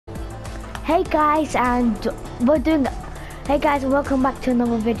Hey guys, and we're doing. Hey guys, and welcome back to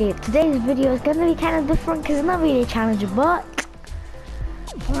another video. Today's video is gonna be kind of different because it's not really a challenge, but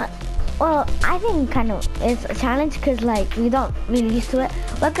well, I think kind of it's a challenge because like we don't really used to it.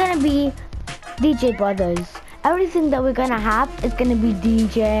 We're gonna be DJ brothers. Everything that we're gonna have is gonna be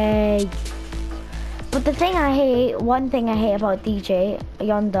DJ. But the thing I hate, one thing I hate about DJ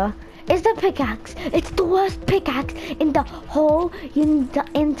Yonder is the pickaxe. It's the worst pickaxe in the whole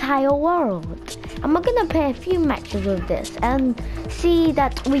entire world. And we're gonna play a few matches with this and see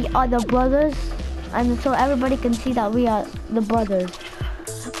that we are the brothers, and so everybody can see that we are the brothers.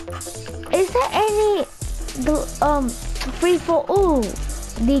 Is there any free for all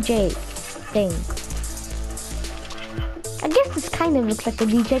DJ thing? I guess this kind of looks like a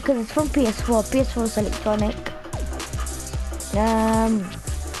DJ because it's from PS4. PS4 is electronic.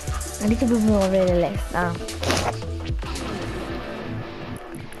 I need to be more realist now.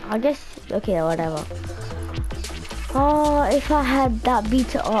 I guess, okay, whatever. Oh, if I had that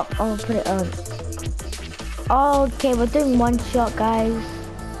beat it up, I'll put it on. Okay, we're doing one shot, guys.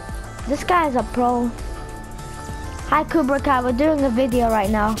 This guy is a pro. Hi, Cobra Kai, we're doing a video right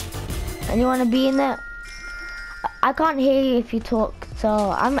now. And you want to be in it? I can't hear you if you talk,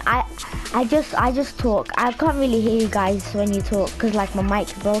 so I just talk. I can't really hear you guys when you talk because like my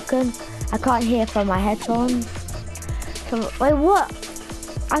mic's broken. I can't hear from my headphones. So wait, what?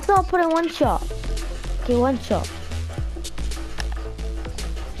 I thought I put in one shot. Okay, one shot.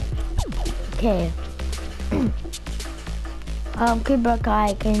 Okay. Cobra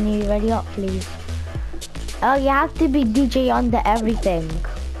Kai, can you ready up, please? Oh, you have to be DJ under everything.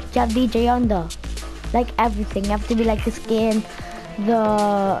 You have DJ under. Like everything, you have to be like the skin,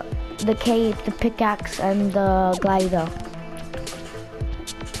 the cape, the pickaxe, and the glider.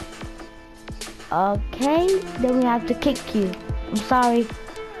 Okay, then we have to kick you. I'm sorry.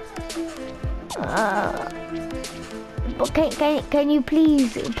 But can you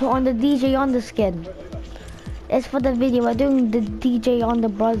please put on the DJ on the skin? It's for the video. We're doing the DJ on the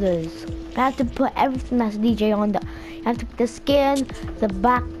brothers. I have to put everything that's DJ on the. You have to put the skin, the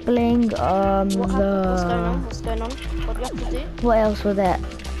back bling, What's going on? What's going on? What do you have to do? What else was it?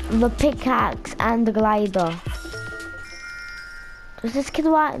 The pickaxe and the glider. Does this kid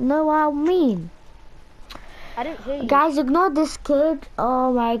know what I mean? I didn't hear you. Guys, ignore this kid.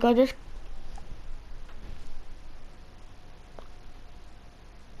 Oh my god, this.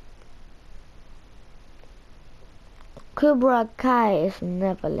 Cobra Kai is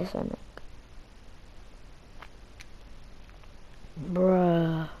never listening.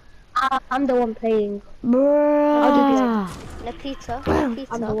 Bruh. I'm the one playing. Bruh. Nikita. I'm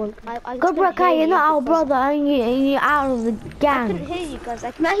the one. Cobra Kai, you're not our brother, and you're out of the I gang. couldn't hear you guys.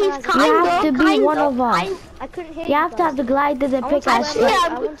 No, he's You kind have to be one of us. I couldn't hear You have to have the glider, the pickaxe.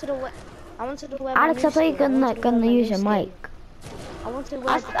 I wanted to wear Alex, I thought you gonna use your mic. I want to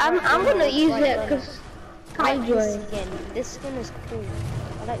wear I'm gonna use it because Kaijo. This skin is cool.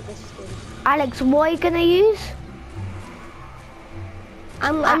 I like this skin. Alex, what are you gonna use?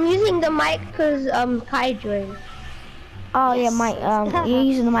 I'm using the mic because Kaijo. Oh yeah, mic. You're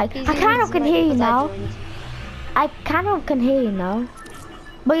using the mic. I kind of can hear you now. I kind of can hear you now,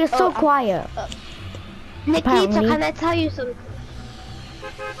 but you're so quiet. Nikita, Apparently. can I tell you something?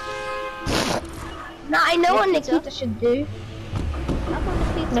 Now I know what Nikita should do.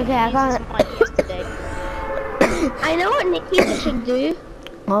 Okay, I can't. I know what Nikita should do.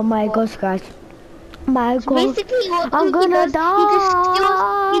 Oh my gosh, guys. My So god. basically, what I'm he gonna does,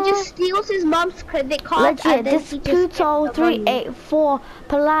 die. he just steals his mom's credit card. Legit, and then this he just 2-3-8-4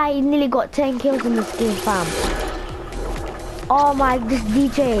 Palai nearly got 10 kills in this game, fam. Oh my, this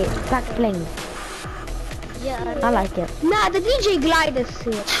DJ back bling. Yeah, I like it. Nah, the DJ glider's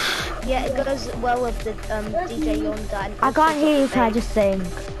here. yeah, it goes well with the DJ Yonder. And I can't hear you, Kai, just saying.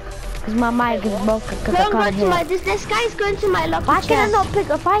 Because my mic is broken because I can't hear. This guy's going to my lucky Why chest. can I not pick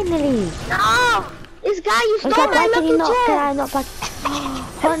up finally? No! This guy, you stole Okay, my why can you lucky not? Can I chest! not back?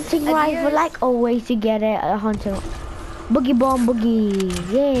 Hunting rifle, like always, you get it. Hunting. Boogie bomb, boogie.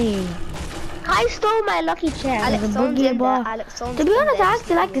 Yay. Kai stole my lucky chest. Alex There's a Son's boogie in bar. there. Alex Son's To be in honest, there. I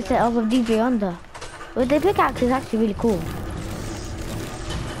actually like the setup of DJ Under. With the pickaxe is actually really cool.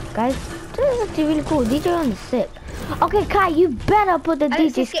 Guys, this is actually really cool. DJ Under is sick. Okay, Kai, you better put the Alex,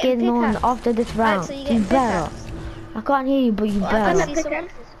 DJ he's getting skin on pickaxe. after this round. so you You get better. pickaxe. I can't hear you, but you I better. can't see someone.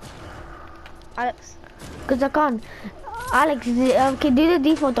 Alex. Because I can't. Alex, okay, do the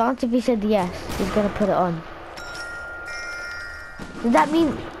default answer. If he said yes, he's gonna put it on. Does that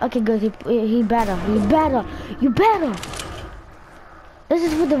mean? Okay, good. He better. You better. This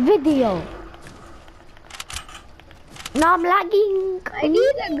is for the video. Now I'm lagging. I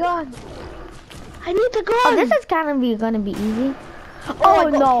need a gun. I need to go. Oh, this is gonna be easy. I Oh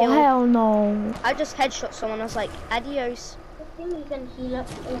got no, killed. hell no. I just headshot someone. I was like, adios. You can heal up.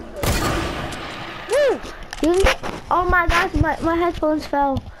 Woo! Oh my gosh, my headphones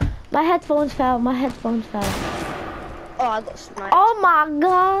fell. My headphones fell. My headphones fell. Oh, I got sniped. Oh my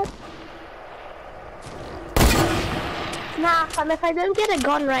god. Nah, fam, if I don't get a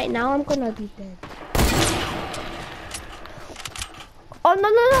gun right now, I'm gonna be dead. Oh no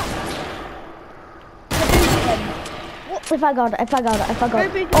no no. If I got it. Oh.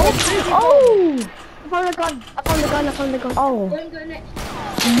 I found the gun. I found the gun. Oh.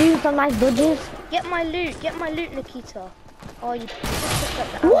 Do some nice dodges. Get my loot, Nikita. Oh, you just took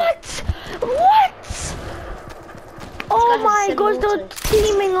that out. What? Oh guy my has gosh, they're semi-auto.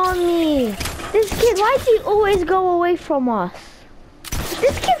 teaming on me. This kid, why does he always go away from us?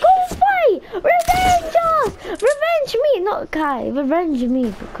 This kid, go fight! Revenge us! Revenge me! Not Kai, revenge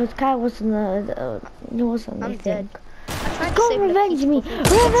me. Because Kai wasn't he wasn't I'm anything. dead. I tried to Go save revenge Nikita me! before he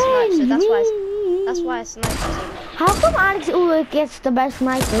got sniped, so Revenge me! that's why I sniped him. How come Alex always gets the best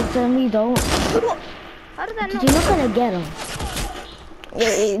snipers and we don't? How did that You're not? not gonna get them.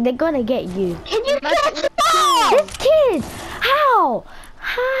 They're gonna get you. Can you Magic catch the This kid! How?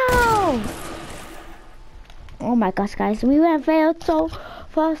 How? Oh my gosh, guys, we went failed so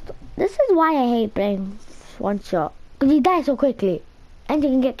fast. This is why I hate playing one shot. Because you die so quickly. And you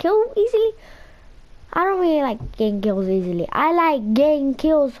can get killed easily. I don't really like getting kills easily. I like getting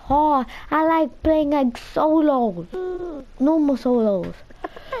kills hard. I like playing like solos. Normal solos.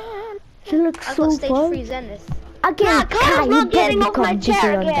 She looks I so got stage fun. 3 Zenith. Again, Nah, Kai, Kyle's you not better getting off my become chair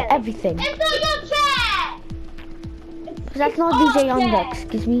DJ under again. everything. It's on your chair! That's not DJ under,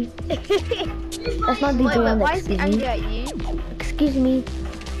 excuse me. That's not DJ under, Why is he excuse angry me. at you? Excuse me.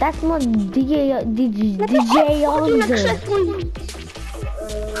 That's not DJ under.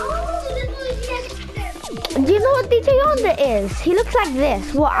 Do you know what DJ under is? He looks like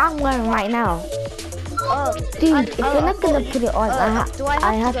this, what I'm wearing right now. Oh, Dude, if you're not gonna put it on, do I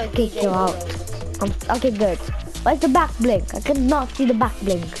I have have to to go kick DJ you out. Okay, good. Where's the back blink? I cannot see the back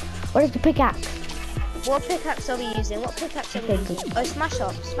blink. Where's the pickaxe? what pickaxe are we using? What pickaxe are we Okay, using? Oh, smash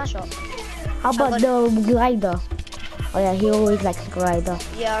up, smash up. How about the glider? Oh yeah, he always likes the glider.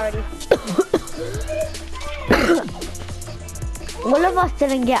 Yeah, already. One of us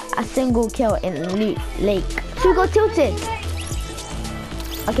didn't get a single kill in Loot Lake. Should we go tilted?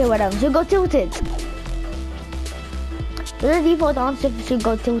 Okay, whatever. Should we go tilted? The default answer should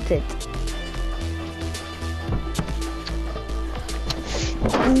go tilted.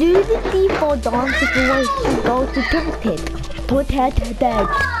 Do the default answer to go to tilted.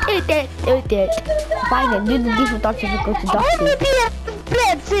 Tilted. Fine, and do the default answer to go to dark.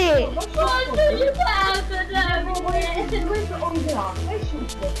 Let's see.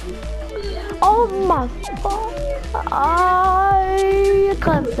 Oh my god. I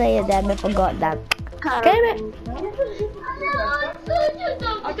can't say it then, I forgot that. Damn it.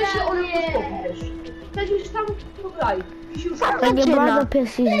 When your brother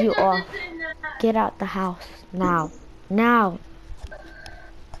pisses you off, get out the house. Now. Now.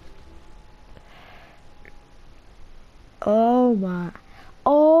 Oh my.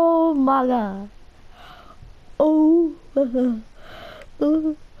 Oh my god. Oh my god.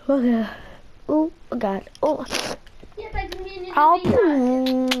 Oh my god. Oh my god. Oh.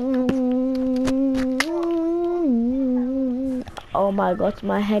 Oh my god,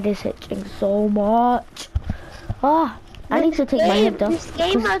 my head is itching so much. Ah, I need to take my head off. This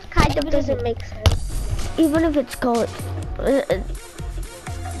game kind of doesn't make sense. Even if it's cold.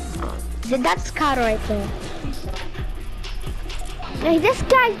 That's car right there. Hey, this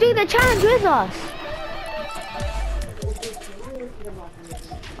guy's doing the challenge with us.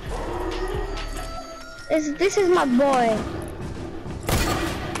 This is my boy.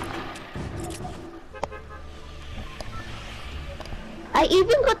 I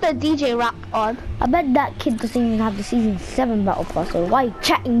even got the DJ rock on. I bet that kid doesn't even have the season 7 battle pass. So why you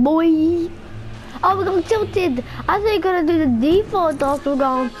chatting, boy? Oh, we're going tilted. I thought you were gonna do the default dance. We're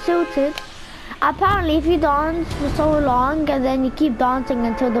going tilted. Apparently, if you dance for so long and then you keep dancing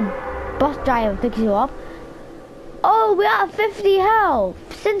until the bus driver picks you up. Oh, we're at 50 health.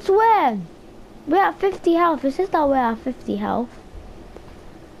 Since when? We're at 50 health. It says that we're at 50 health.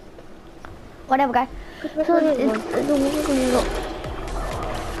 Whatever, guys. So it's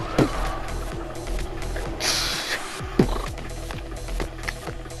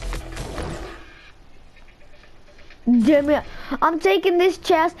damn it. I'm taking this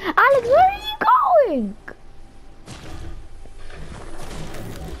chest. Alex, where are you going?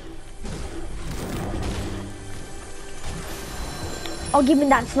 Oh, give me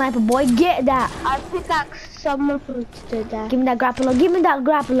that sniper, boy. Get that. I pickaxe someone from to death. Give me that grappler. Give me that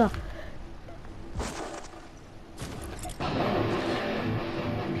grappler.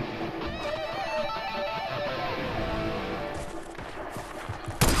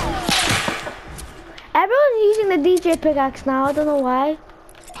 Everyone's using the DJ pickaxe now. I don't know why.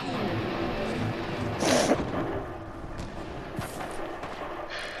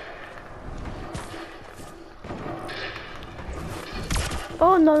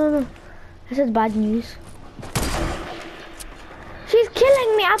 Oh, no. This is bad news. She's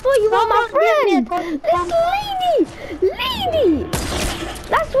killing me. I thought you were my friend. This lady.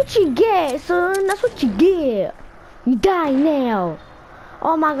 That's what you get, son. That's what you get. You die now.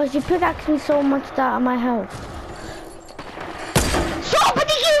 Oh my gosh, you pickaxed me so much that my health.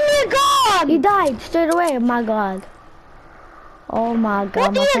 Somebody give me a gun! You died straight away. Oh my god. Oh my god.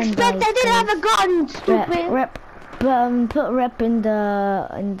 What do you expect? I didn't have a gun, stupid. Rep. Put rep in the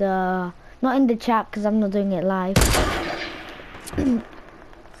not in the chat because I'm not doing it live.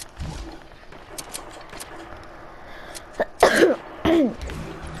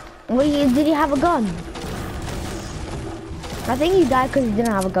 Did you have a gun? I think you died because you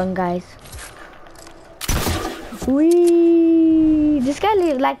didn't have a gun, guys. This guy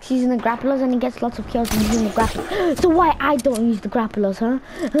likes using the grapplers and he gets lots of kills using the grapplers. So why I don't use the grapplers, huh?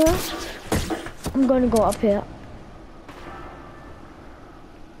 I'm gonna go up here.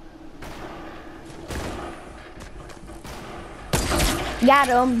 Got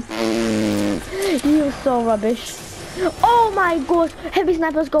him. You're so rubbish. Oh my gosh. Heavy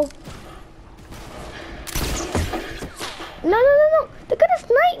snipers go. No. They're gonna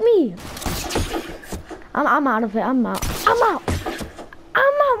snipe me. I'm out of it. I'm out.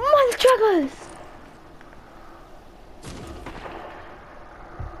 Mother truckers.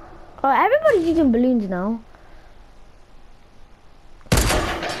 Oh, everybody's using balloons now.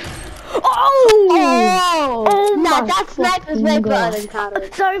 Oh Nah, that sniper's way better than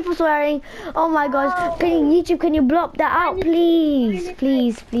Karen. Sorry for swearing. Oh my gosh. Can you block that out, please?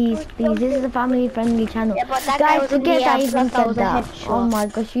 Please. This is a family friendly channel. Yeah, but that guys, forget I even said was that. a headshot. Oh my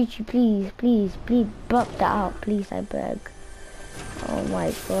gosh, YouTube, please block that out, please, I beg. Oh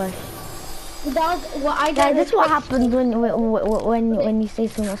my gosh. Guys, this is what happens when you say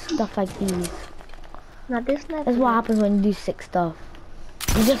so much stuff like these. That's what happens when you do sick stuff.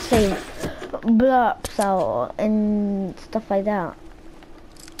 You just say blurps out and stuff like that.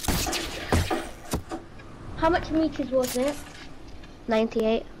 How much meters was it?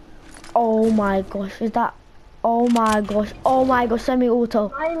 98. Oh my gosh, is that? Oh my gosh,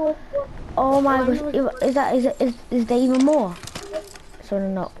 semi-auto. Oh my gosh, is there even more? So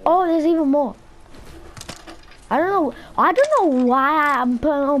no. Oh, there's even more. I don't know why I'm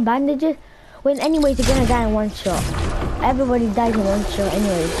putting on bandages when anyways you're gonna die in one shot. Everybody dies in one shot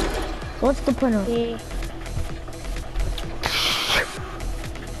anyways. So what's the point of?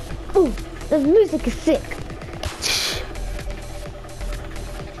 Ooh, the music is sick.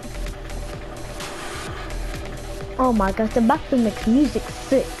 Oh my gosh, the background makes music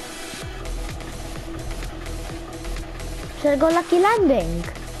sick. Should I go lucky landing?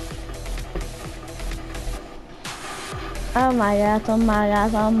 Oh my gosh, oh my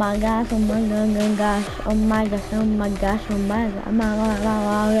gosh, oh my gosh, oh my gosh, oh my gosh, oh my gosh, oh my gosh,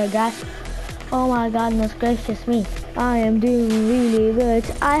 oh my gosh. Oh my goodness gracious me. I am doing really good.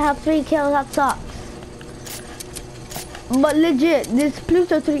 I have 3 kills, that sucks. But legit, this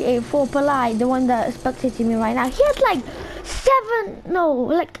Pluto384 Polite, the one that is spectating me right now, he has like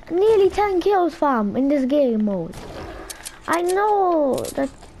nearly 10 kills, fam, in this game mode. I know that,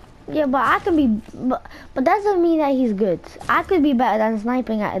 yeah, but I can be, but that doesn't mean that he's good. I could be better than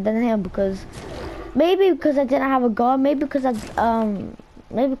sniping than him maybe because I didn't have a gun, maybe because I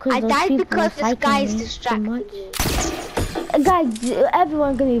died because this guy is distracting me. Guys,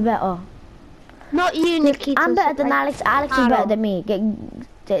 everyone's gonna be better. Not you, Nikita. I'm better than Alex. Alex is better than me.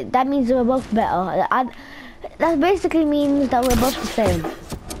 That means we're both better. That basically means that we're both the same.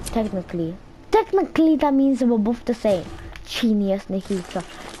 Technically, that means we're both the same. Genius, Nikita.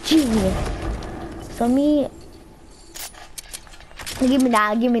 Genius. So me, give me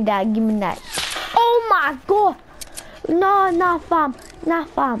that. Oh my god. No, fam.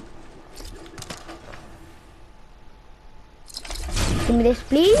 Give me this,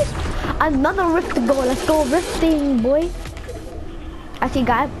 please. Another rift to go. Let's go rifting, boy. I see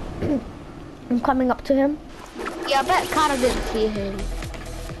guy. I'm coming up to him. Yeah, I bet Cara didn't see him.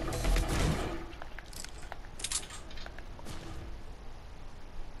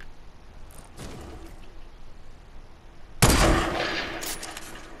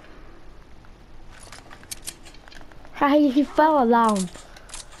 He fell down.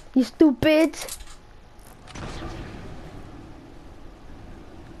 You stupid.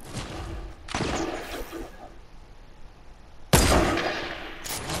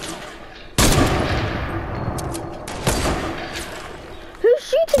 Who's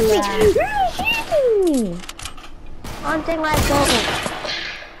shooting me? Who's shooting me? Hunting like go.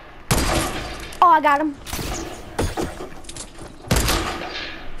 Oh, I got him.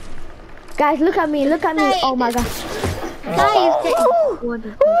 Guys, look at me, look at me. Oh my god. Guys, Oh my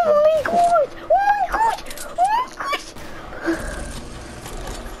god! Oh my god! Oh my god!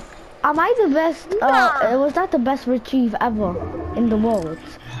 Am I the best? Was that the best retrieve ever in the world?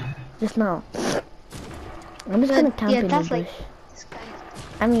 Just now. I'm just gonna camp in the that's bush. like this guy.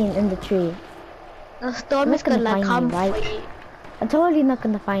 I mean, in the tree. The storm I'm is not gonna gonna like find come me, right? for you. I'm totally not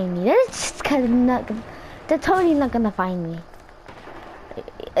gonna find me. They're just kind of not. They're totally not gonna find me.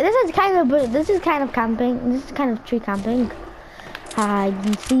 This is kind of camping. This is kind of tree camping. You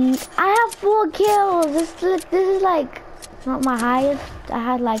can see I have 4 kills. This is like not my highest. I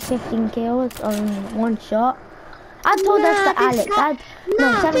had like 15 kills on one shot. I told that to Alex.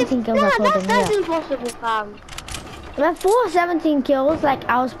 No, 17 kills. I told him. That's Yeah. impossible, fam. Before 17 kills, like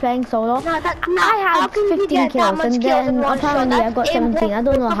I was playing solo. No, I had 15 kills, and then apparently I got 17. I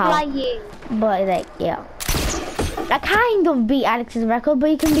don't know how, but like yeah. I kind of beat Alex's record, but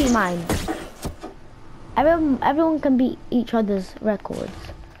you can beat mine. Everyone can beat each other's records.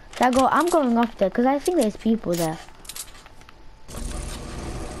 So I'm going off there because I think there's people there.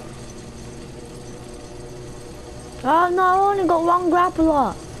 Oh no, I only got 1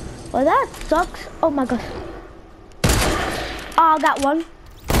 grappler. Well, that sucks. Oh my gosh. Oh, I got 1.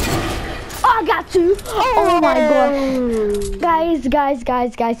 Oh, I got 2. Oh my gosh.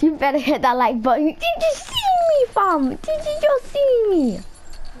 Guys, you better hit that like button. Did you see me, fam? Did you just see me?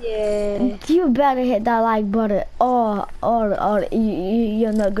 Yeah. You better hit that like button. Or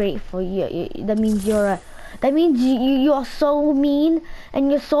you're not grateful. That means you're so mean and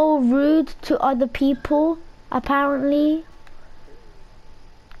you're so rude to other people. Apparently.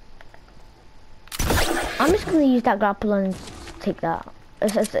 I'm just gonna use that grappler and take that.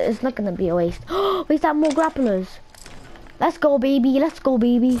 It's not gonna be a waste. We got more grapplers. Let's go, baby. Let's go,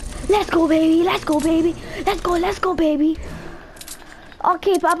 baby. Let's go, baby. Let's go, baby. Let's go, baby.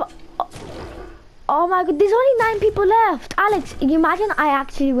 Okay, Papa. Oh my god, there's only 9 people left. Alex, can you imagine I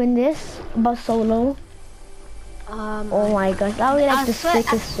actually win this, but solo? Oh my gosh, that would be like the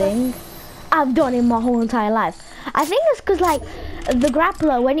sickest thing I've done in my whole entire life. I think it's because like the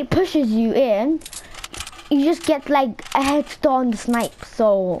grappler, when it pushes you in, you just get like a head start on the snipe.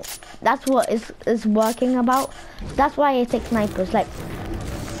 So that's what is working about. That's why I take snipers. Like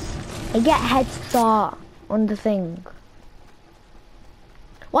I get head start on the thing.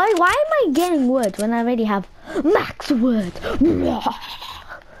 Why am I getting wood when I already have max wood?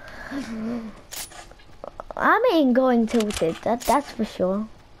 I ain't going tilted. That's for sure.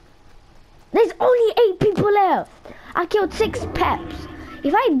 There's only 8 people left. I killed 6 peps.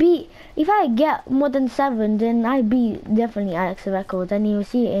 If I get more than 7, then I beat definitely Alex's record, and you'll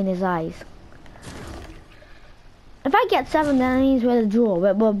see it in his eyes. If I get 7, then that means we're a draw.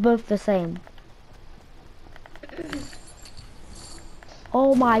 We're both the same.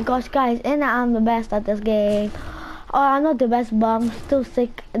 Oh my gosh, guys, and I'm the best at this game. Oh, I'm not the best, but I'm still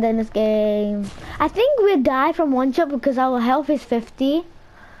sick in this game. I think we die from 1 shot because our health is 50.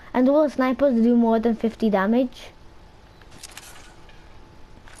 And all the snipers do more than 50 damage.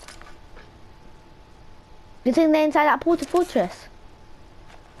 You think they're inside that portal fortress?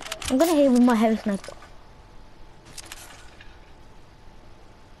 I'm gonna hit with my heavy sniper.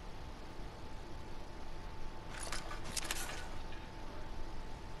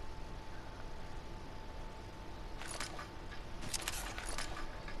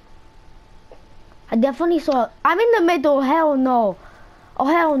 I definitely saw. I'm in the middle. Hell no. Oh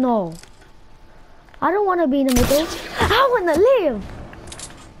hell no. I don't want to be in the middle. I want to live.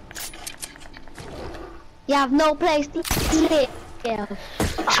 You have no place to live. Yeah.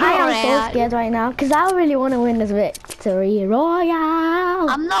 I am so scared right now because I really want to win this victory royale.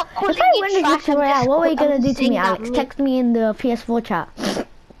 I'm not calling If I win this victory royale, what are you gonna do to me, Alex? Me. Text me in the PS4 chat.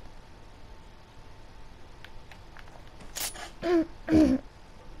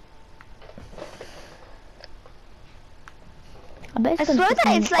 I swear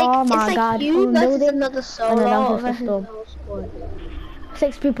that it's like, oh my it's God. like you versus building. another solo no, versus no. another squad.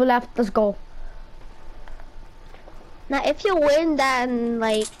 6 people left. Let's go. Now, if you win, then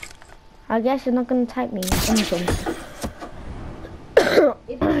like, I guess you're not gonna type me anything.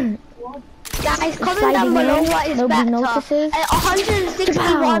 guys, comment down below what is Nobody better, notices.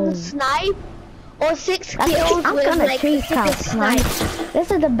 161 snipe Or 6 I'm kills with gonna like tree the camp, sickest man. snipe. This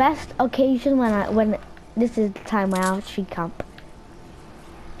is the best occasion when this is the time when I'll tree camp.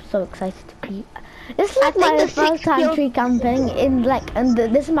 So excited to be. This is like think my the first 6 time kills- tree camping in like, and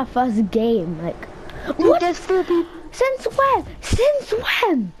this is my first game. Like, what? There's 4 people. Since when? Since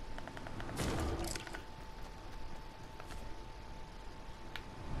when?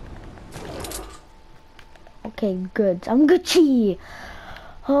 Okay, good. I'm Gucci.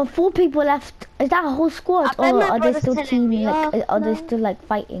 4 people left. Is that a whole squad, I bet or my are they brother's still telling teaming? me Like, off are they now. still like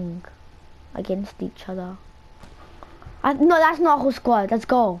fighting against each other? No, that's not a whole squad. Let's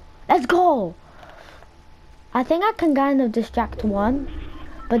go. Let's go. I think I can kind of distract one,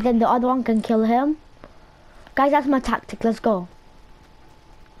 but then the other one can kill him. Guys, that's my tactic. Let's go.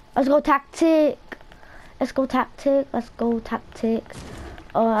 Let's go tactic. Let's go tactic. Let's go tactic.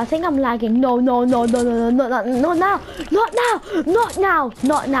 I think I'm lagging. No, no, no, no, no, no, no, no, not now, not now, not now,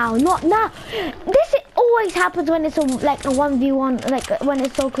 not now, not now. This always happens when it's like a 1v1, like when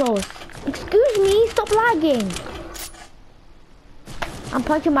it's so close. Excuse me, stop lagging. I'm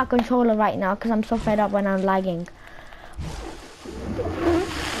punching my controller right now because I'm so fed up when I'm lagging.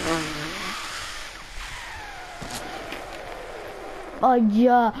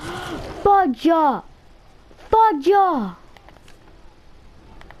 Fudger, fudger, fudger.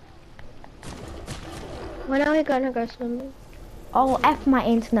 When are we gonna go swimming? Oh, F my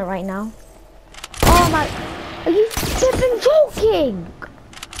internet right now. Oh my, are you flipping joking?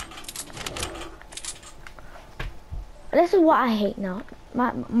 This is what I hate now.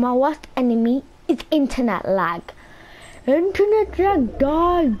 My worst enemy is internet lag. Internet lag,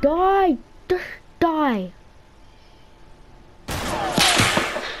 die, die, just die.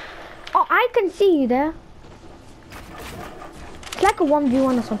 Oh, I can see you there. It's like a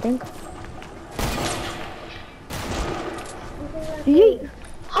 1v1 or something. Yeet.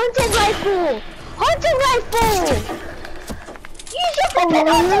 Hunting rifle! Hunting rifle! Use your fucking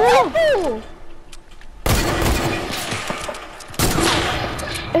Oh, hunting no. rifle!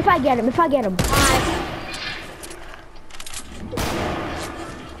 If I get him, if I get him.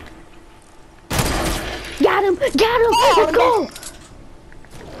 Got him, got him, let's go!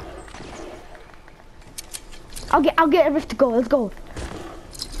 I'll get a rift to go, let's go.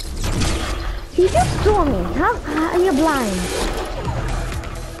 He just saw me, how are you blind?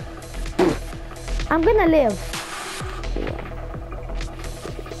 I'm gonna live.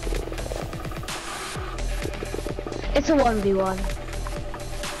 It's a 1v1.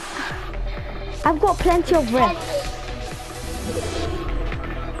 I've got plenty of rifts.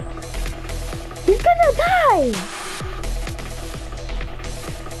 He's gonna die!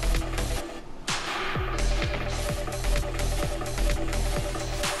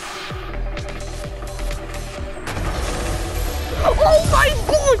 Oh my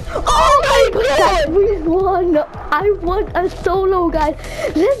god! Oh my god! We won! I won a solo, guys.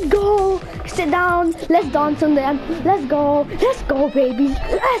 Let's go! Sit down. Let's dance on them. Let's go. Let's go, babies.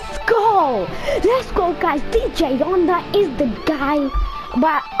 Let's go! Let's go, guys. DJ Yonda is the guy.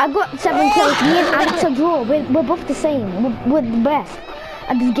 But I got 7 kills. Me and Alex are draw. We're both the same. We're the best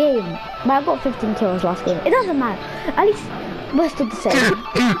at this game. But I got 15 kills last game. It doesn't matter. At least we're still the same.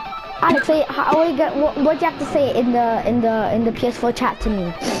 Alex, say what do you have to say in the PS4 chat to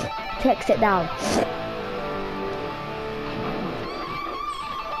me? Text it down.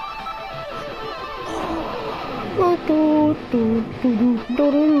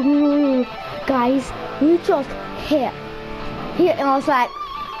 Guys, we just hit, and I was like,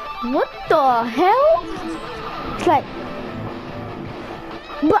 what the hell? It's like,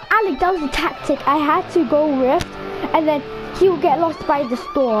 but Alex, that was a tactic. I had to go rift, and then he'll get lost by the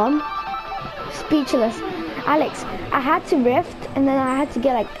storm. Speechless. Alex, I had to rift, and then I had to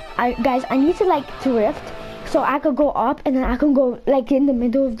get like, guys, I need to rift, so I could go up, and then I can go like in the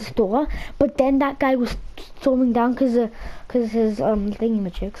middle of the store. But then that guy was storming down because his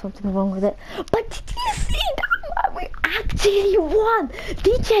thingamajig, something wrong with it. But did you see that? We actually won.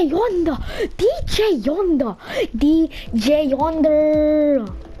 DJ Yonder, DJ Yonder, DJ Yonder.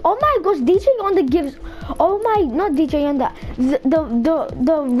 Oh my gosh, DJ Yonder gives. Oh my, not DJ Yonder.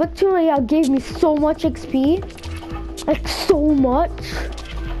 The victory royale gave me so much XP, like so much.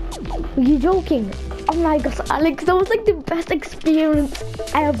 Are you joking? Oh my gosh, Alex, that was like the best experience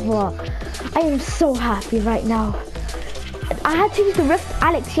ever. I am so happy right now. I had to use the rift.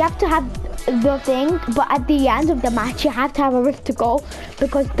 Alex, you have to have the thing, but at the end of the match you have to have a rift to go,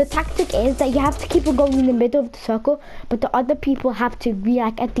 because the tactic is that you have to keep on going in the middle of the circle, but the other people have to be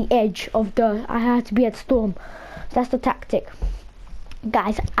like at the edge of the. I have to be at storm. So that's the tactic.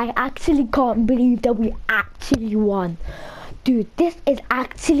 Guys, I actually can't believe that we actually won. Dude, this is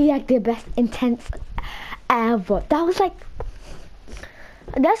actually like the best intense ever. That was like,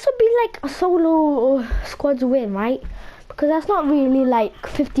 that should be like a solo squads win, right? Because that's not really like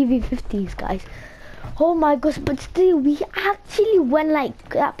 50v50s, guys. Oh my gosh, but still, we actually went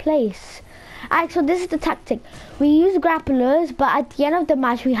like that place. Alright, so this is the tactic. We use grapplers, but at the end of the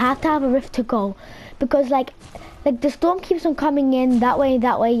match, we have to have a rift to go. Because like the storm keeps on coming in that way,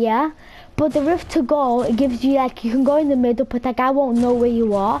 yeah. But the rift to go, it gives you like, you can go in the middle, but that guy won't know where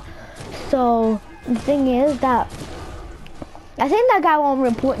you are. So the thing is that, I think that guy won't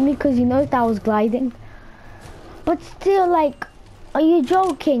report me because he knows that I was gliding. But still, like, are you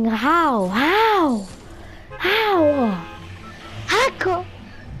joking? How? Hacker.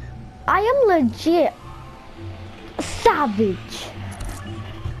 I am legit savage.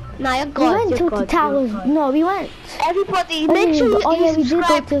 Nah, you're We God. went to the towers. No, we went. Everybody, make sure you yeah, we did go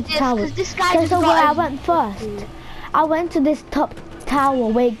subscribe to the this, towers. 'cause this guy So just where got I us- went first. I went to this top tower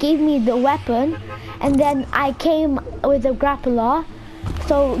where it gave me the weapon, and then I came with a grappler.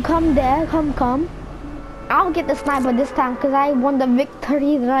 So come there, come. I'll get the sniper this time because I won the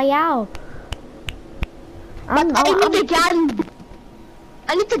victory royale. I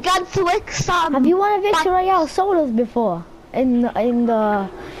need to get to like some. Have you won a victory royale solos before? In the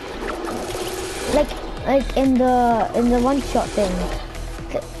one shot thing.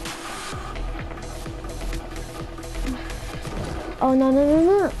 Oh no.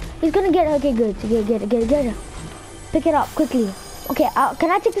 He's gonna get it. Okay, good. Get it. Pick it up quickly. Okay,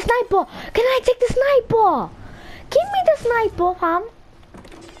 can I take the sniper? Give me the sniper, fam.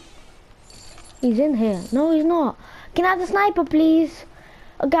 He's in here. No, he's not. Can I have the sniper, please?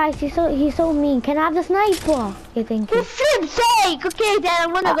 Oh, guys, he's so mean. Can I have the sniper? Yeah, thank you. For flip's sake! Okay, then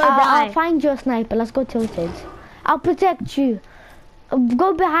I'm gonna go die. I'll find your sniper. Let's go tilted. I'll protect you.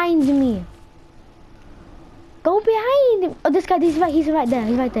 Go behind me. Go behind him. Oh, this guy, he's right there.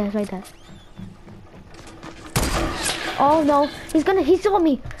 He's right there. Oh no, he saw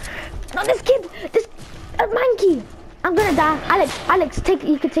me. No, this kid, this monkey. I'm gonna die. Alex,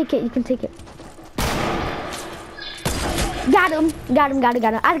 you can take it. Got him.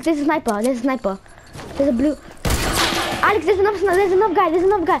 Alex, there's a sniper. There's a blue. Alex, there's enough guy.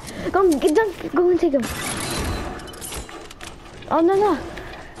 Go and take him. Oh no.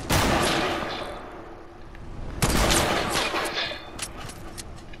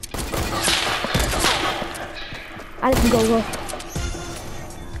 Alex, go.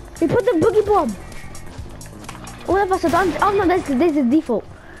 We put the boogie bomb. All of us are done. Oh no, this is default.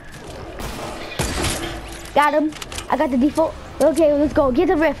 Got him. I got the default. Okay, let's go. Get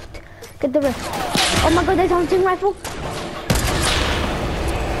the rift. Oh my god, there's a hunting rifle.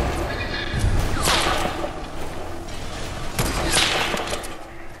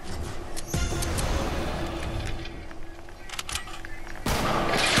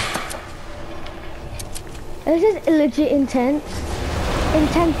 This is legit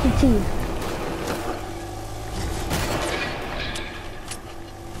intensity.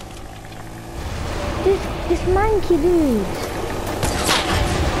 This monkey dude.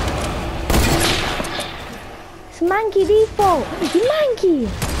 This monkey default. You monkey.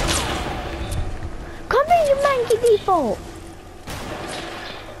 Come here, you monkey default.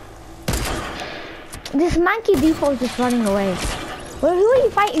 This monkey default is just running away. Well, who are you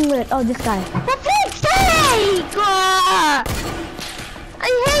fighting with? Oh, this guy. For flip's sake! I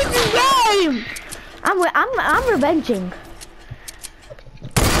hate this game! I'm revenging.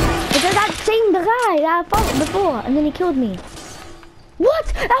 Because that same guy that I fought before, and then he killed me.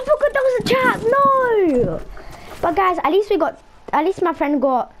 What? I forgot that was a chat. No. But guys, at least my friend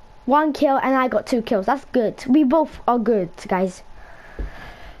got 1 kill and I got 2 kills. That's good. We both are good, guys.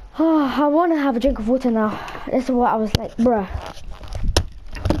 Oh, I want to have a drink of water now. This is what I was like, bruh.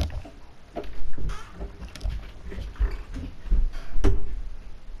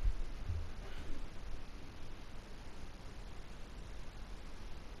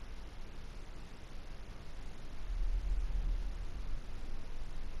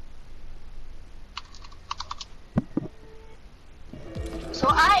 So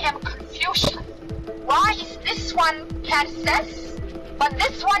I am confused. Why is this one Kansas, but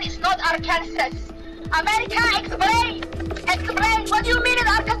this one is not Arkansas? America, explain! Explain! What do you mean in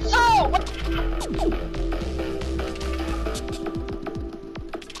Arkansas?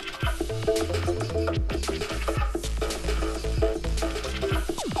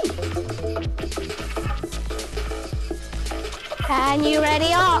 Can you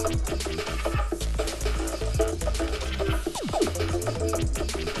ready up?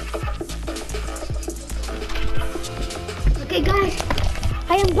 Okay guys,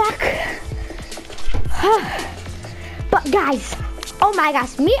 I am back. But Guys, oh my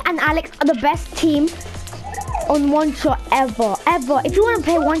gosh, me and Alex are the best team on one shot ever. If you want to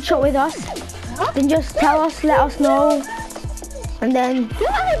play one shot with us, then just tell us, let us know, and then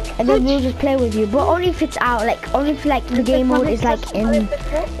we'll just play with you. But only if it's out, like only if like the game mode is like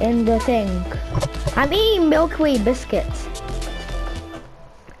in the thing. I'm eating Milky Way biscuits.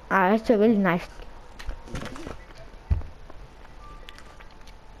 That's really nice.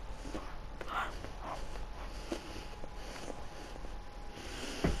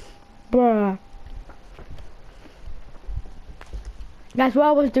 Bruh. That's what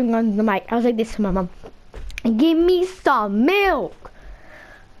I was doing on the mic. I was like this to my mom. Give me some milk.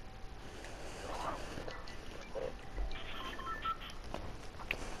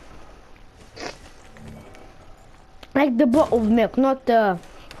 Like the bottled milk, not the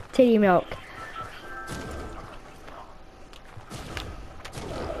titty milk.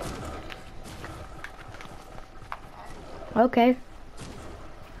 Okay.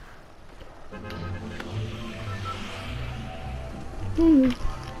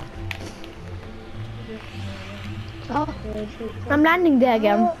 Oh. I'm landing there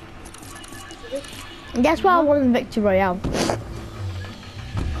again. That's why I won Victory Royale.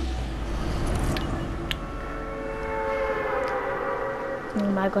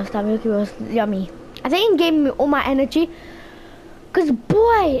 Oh my gosh, that Milky was yummy. I think it gave me all my energy. Cause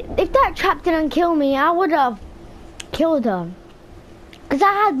boy, if that trap didn't kill me, I would have killed her. Cause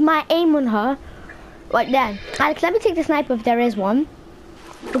I had my aim on her. Right then. Alex, let me take the sniper if there is one.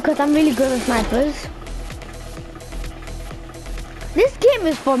 Because I'm really good with snipers. This game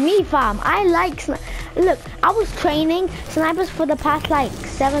is for me, fam. I like look, I was training snipers for the past like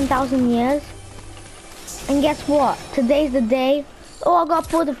 7,000 years. And guess what? Today's the day. Oh, I got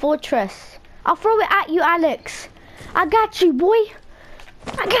for the fortress. I'll throw it at you, Alex. I got you, boy.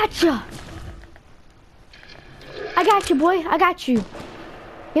 I got you. I got you, boy. I got you.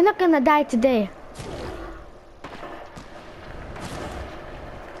 You're not gonna die today.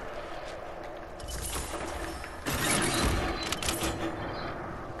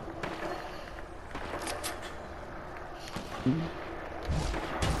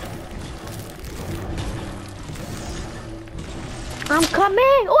 I'm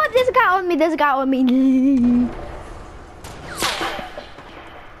coming. Oh, there's a guy on me. There's a guy on me.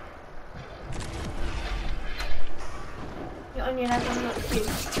 You only had one up two.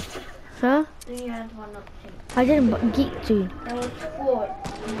 Huh? You had one up two. I didn't get to. There was 4.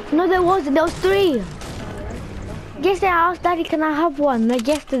 No, there wasn't. There was 3. Yesterday I asked Daddy, can I have one? Like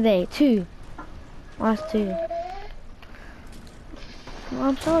yesterday, 2. Oh, that's 2. Oh,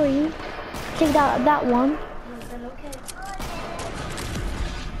 I'm sorry. Take that one.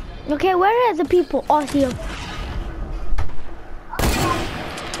 Okay, where are the people? Oh, here.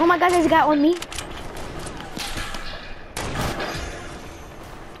 Oh my God, there's a guy on me.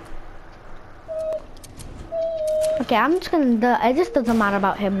 Okay, I'm just gonna. It just doesn't matter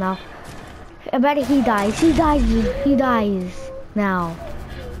about him now. I bet he dies. He dies. He dies now.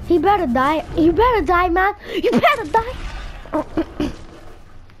 He better die. You better die, man. You better die.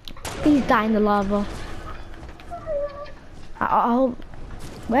 Please die in the lava. Oh.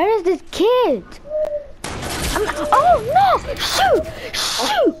 Where is this kid? Oh no! Shoot!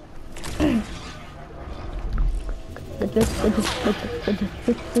 Shoot!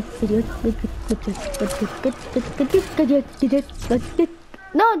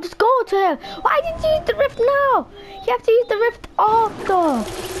 No, just go to him. Why did you use the rift now? You have to use the rift after.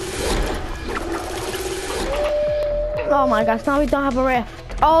 Oh my gosh, now we don't have a rift.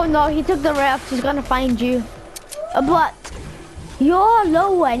 Oh no, he took the rift. He's gonna find you. But you're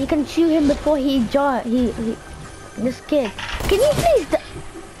lower and you can shoot him before he joins. This kid. Can you please?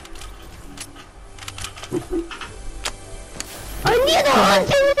 I need a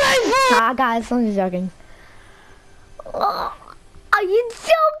hunting rifle! Ah, guys, I'm just joking. Are you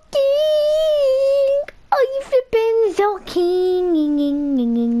joking? Are you flipping joking?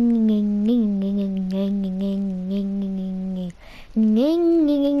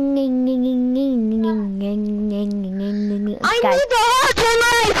 I need a hunting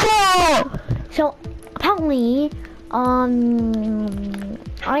rifle! So, apparently,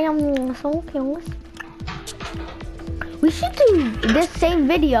 I am so curious. We should do this same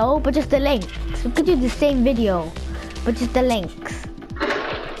video, but just the links. We could do the same video, but just the links.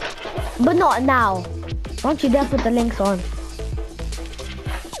 But not now. Don't you dare put the links on.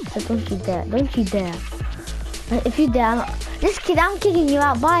 So don't you dare. Don't you dare. If you dare, this kid, I'm kicking you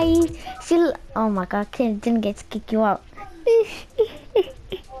out. Bye. See, oh my God, kid didn't get to kick you out. This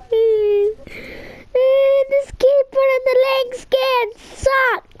kid put in the leg scan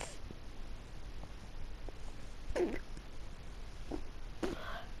sucks.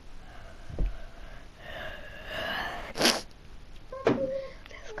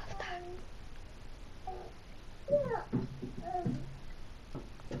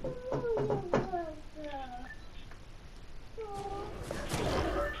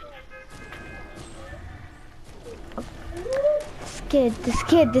 This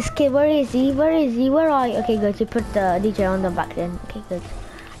kid, where is he? Where are you? Okay, good, you put the DJ on the back then. Okay, good.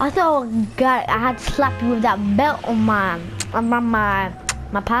 I thought, God, I had to slap you with that belt on my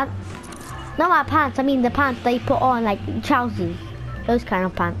pants. Not my pants, I mean the pants they put on, like trousers. Those kind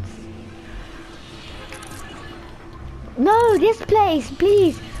of pants. No, this place,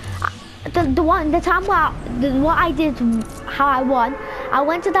 please. The time what I did, how I won, I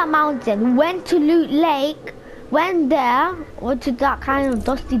went to that mountain, went to Loot Lake, went there, went to that kind of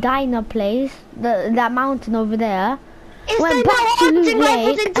dusty diner place, that mountain over there. Went back to Loot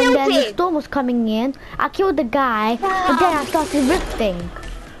Lake, and then the storm was coming in. I killed the guy, but then I started rifting.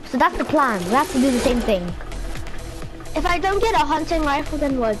 So that's the plan. We have to do the same thing. If I don't get a hunting rifle,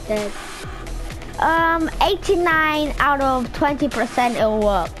 then we're dead. 89 out of 20% it'll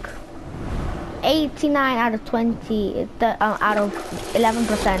work. 89 out of 20, out of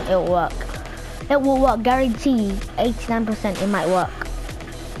 11% it'll work. It will work, guarantee. 89% it might work.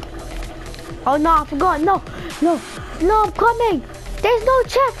 Oh no, I forgot. No, I'm coming. There's no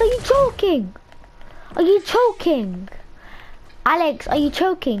chest. Are you choking? Are you choking? Alex, are you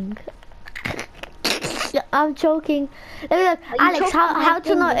choking? I'm choking. Look, Alex, how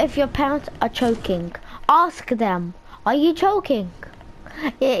to know if your parents are choking? Ask them. Are you choking?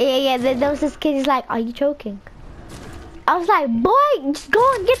 Yeah. There was this kid. He's like, are you choking? I was like, boy, just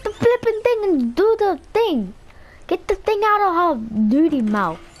go and get the flipping thing and do the thing. Get the thing out of her duty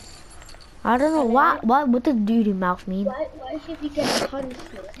mouth. I don't know what does duty mouth mean? Why should we get a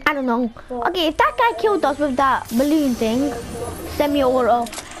punishment? I don't know. Okay, if that guy killed us with that balloon thing, semi-auto,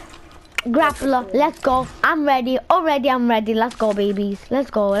 grappler, let's go. I'm ready. Already I'm ready. Let's go, babies.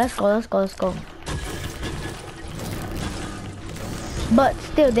 Let's go. But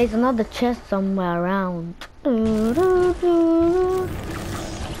still, there's another chest somewhere around.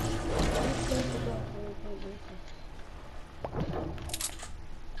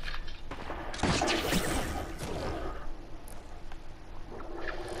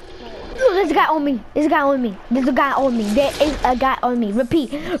 There's a guy on me. There's a guy on me. There's a guy on me. There is a guy on me.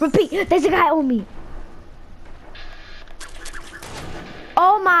 Repeat. There's a guy on me.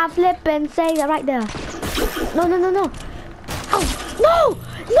 Oh my flippin' say that right there. No. Oh,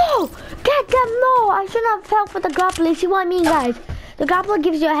 no. Get them, no. I shouldn't have fell for the grappler. You see what I mean, guys? The grappler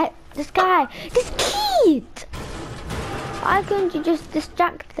gives you a head. This kid. Why couldn't you just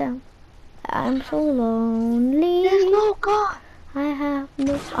distract them? I'm so lonely. There's no God. I have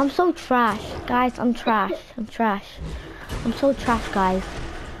no. I'm so trash, guys. I'm trash. I'm so trash, guys.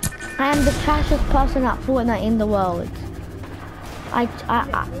 I am the trashiest person at Fortnite in the world. I'm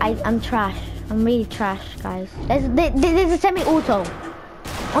trash. I'm really trash, guys. There's a semi-auto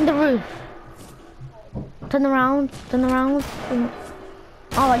on the roof. Turn around. Oh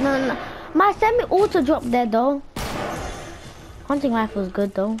no. My semi-auto dropped there though. Hunting rifle is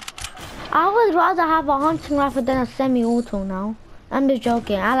good though. I would rather have a hunting rifle than a semi-auto now. I'm just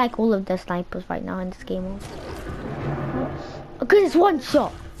joking. I like all of the snipers right now in this game. Because it's one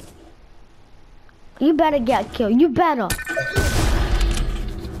shot. You better get killed. You better.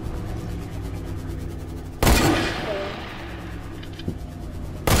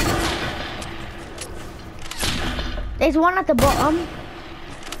 There's one at the bottom.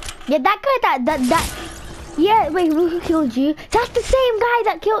 Yeah, that guy yeah, wait, who killed you? That's the same guy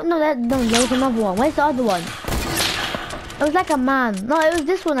that killed, no, there was another one. Where's the other one? It was like a man. No, it was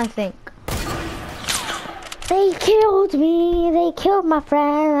this one, I think. They killed me. They killed my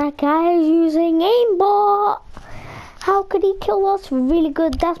friend. That guy is using aimbot. How could he kill us really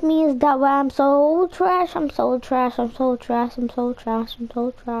good? That means that I'm so trash. I'm so trash.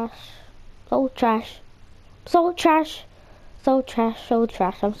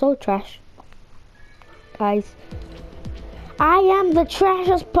 Guys, I am the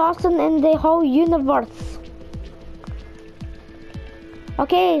trashiest person in the whole universe.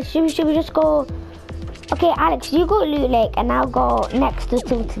 Okay, should we just go? Okay, Alex, you go Loot Lake and I'll go next to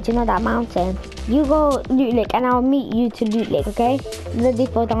you know that mountain. You go Loot Lake and I'll meet you to Loot Lake, okay? The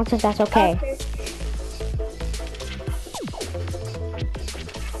default answer, that's okay.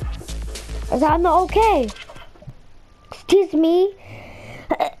 Is that not okay? Excuse me.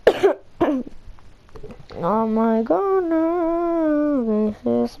 Oh my god, no, this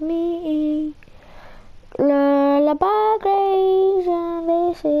is me. Lullaby grace, and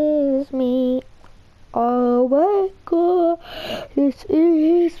this is me. Oh my god, this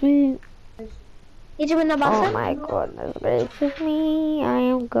is me. Oh my goodness, this is me. I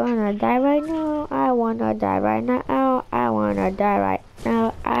am gonna die right now. I wanna die right now. I wanna die right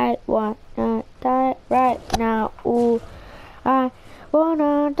now. I wanna die right now. Ooh, I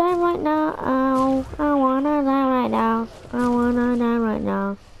wanna die right now. I wanna die right now. I wanna die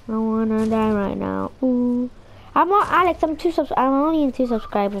wanna die right now. Ooh. I'm on Alex. I'm only in 2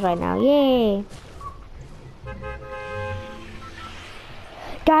 subscribers right now. Yay!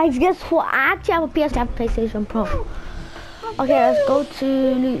 Guys, guess what? I actually have a PS. I have a PlayStation Pro. Okay, let's go to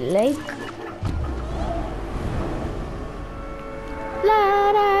Loot Lake.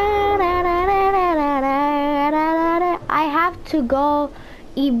 I have to go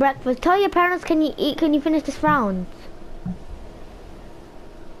eat breakfast. Tell your parents, can you finish this round?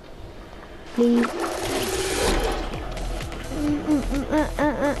 Please.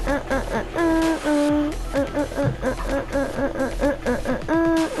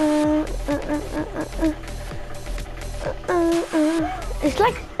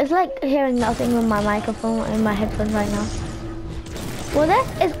 It's like hearing nothing with my microphone and my headphones right now. Well, that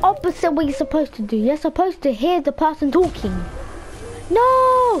is opposite what you're supposed to do. You're supposed to hear the person talking.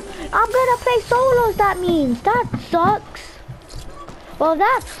 No! I'm gonna play solos, that means. That sucks. Well,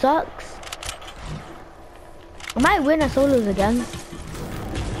 that sucks. I might win a solos again.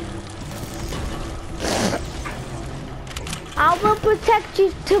 I will protect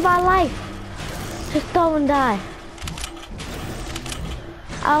you to my life. Just don't die.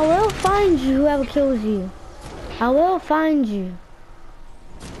 I will find you, whoever kills you. I will find you.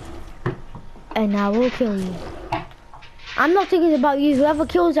 And I will kill you. I'm not thinking about you. Whoever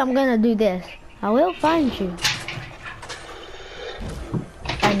kills you, I'm gonna do this. I will find you.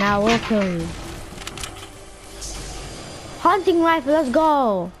 And I will kill you. Hunting rifle, let's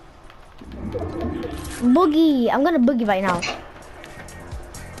go. Boogie. I'm gonna boogie right now.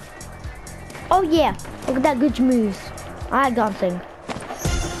 Oh yeah. Look at that good moves. I like dancing.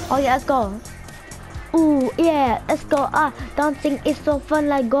 Oh yeah, let's go. Ooh, yeah, let's go. Dancing is so fun,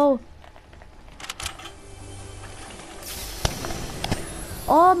 like go.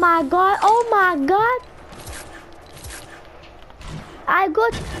 Oh my god, oh my god. I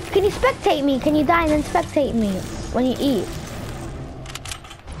got, can you spectate me? Can you die and then spectate me when you eat?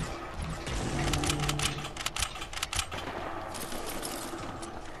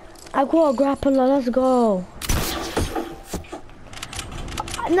 I got a grappler, let's go.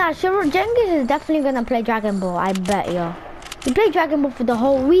 Nah, sure, Jengis is definitely gonna play Dragon Ball, I bet you. He played Dragon Ball for the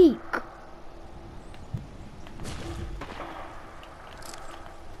whole week.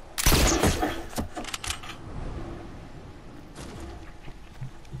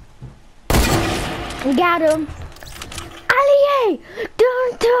 We got him. Allier!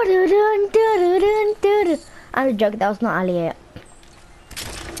 Dun, dun, dun, dun, dun, dun, dun, dun. I'm a joke, that was not Allier.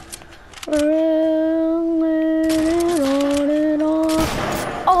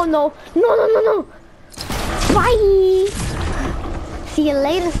 Oh no, no, no, no, no. Bye. See you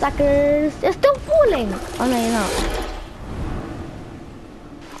later, suckers. They're still fooling. Oh no, you're not.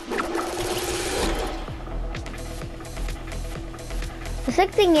 The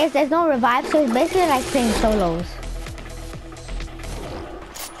sick thing is there's no revive, so it's basically like playing solos.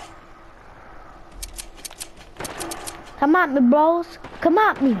 Come at me, bros. Come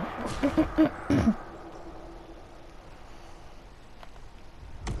at me.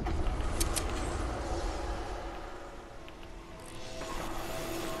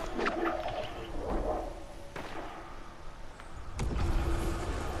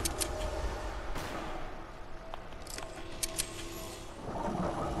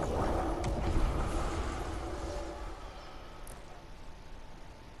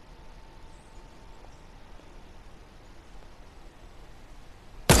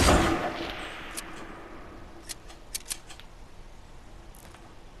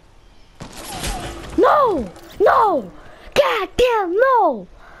 No! No! God damn, no!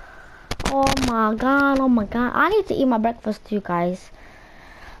 Oh my god, oh my god. I need to eat my breakfast too, guys.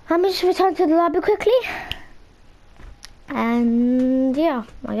 Let me just return to the lobby quickly. And yeah,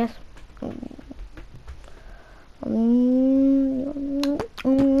 I guess.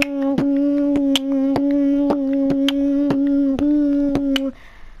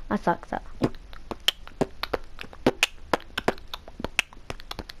 That sucks up.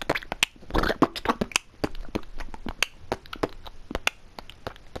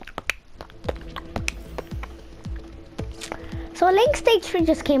 So Link Stage 3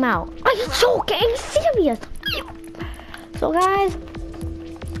 just came out. Are you joking? Are you serious? So guys,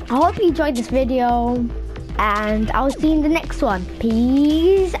 I hope you enjoyed this video and I'll see you in the next one.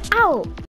 Peace out.